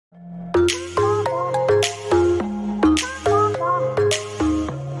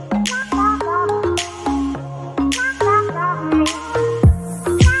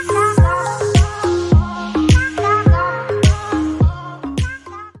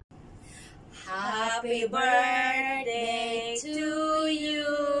Happy birthday to you.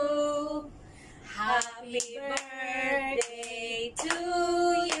 Happy birthday to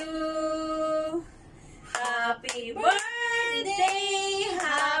you. Happy birthday,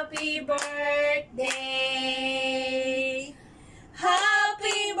 happy birthday.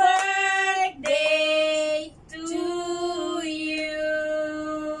 Happy birthday to you.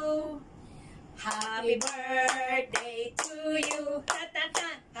 Happy birthday to you.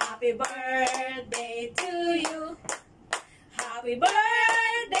 Happy birthday to you. Happy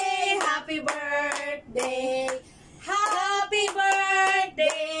birthday, happy birthday. Happy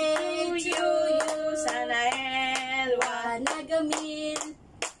birthday to you. Sana helwa nagamin.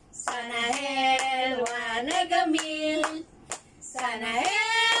 Sana helwa nagamin. Sana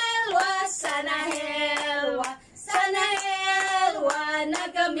helwa, sana helwa, sana helwa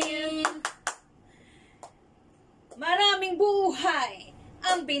nagamin. Maraming buhay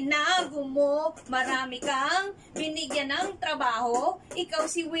ang binago mo, marami kang binigyan ng trabaho. Ikaw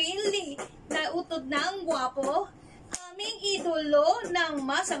si Willie, na utod ng gwapo, aming idolo ng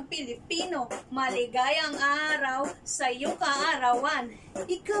masang Pilipino. Maligayang araw sa iyong kaarawan.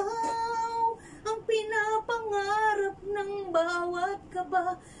 Ikaw ang pinapangarap ng bawat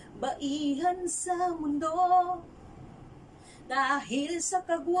kababaihan sa mundo. Dahil sa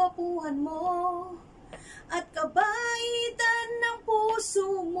kagwapuhan mo at kabaitan ng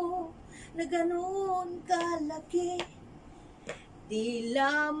puso mo na gano'n kalaki. Di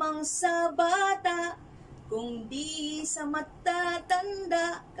lamang sa bata, kundi sa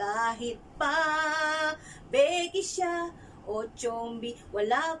matatanda. Kahit pa beki siya o chombi,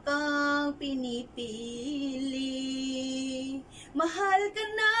 wala kang pinipili. Mahal ka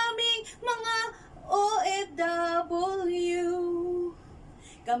naming mga OFW.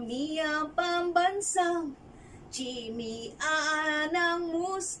 Kami ang pambansang Chimian ng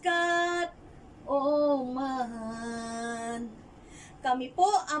Muscat, oh man. Kami po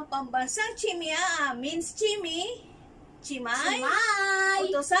ang pambansang Chimian, means Chimay,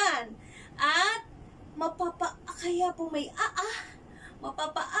 utosan. At kaya po may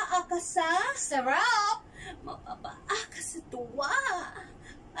mapapaa ka sa sarap, mapapaa ka sa tuwa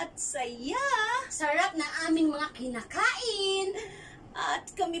at saya. Sarap na aming mga kinakain. At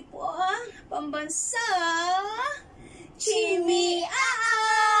kami po ang pambansa Chimian.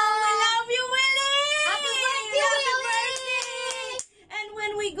 I love you, Willie! Happy birthday, Happy birthday! And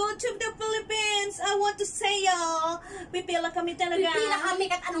when we go to the Philippines, I want to say y'all, pipila kami talaga. Pipila kami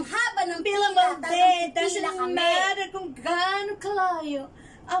kahit anong haba ng Pila pila. ba din? Doesn't matter kung gaano kalayo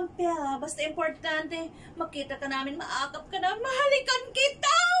ang pila. Basta importante, makita ka namin, maakap ka namin, mahalikan kita,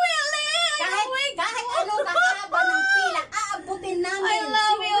 Willie! Kahit anong kahaba ng pila, aabutin namin. I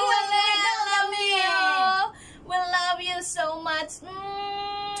love you, Willie! I love you. We love you so much.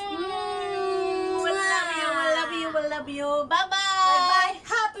 We love you, we love you, we love you. Bye-bye!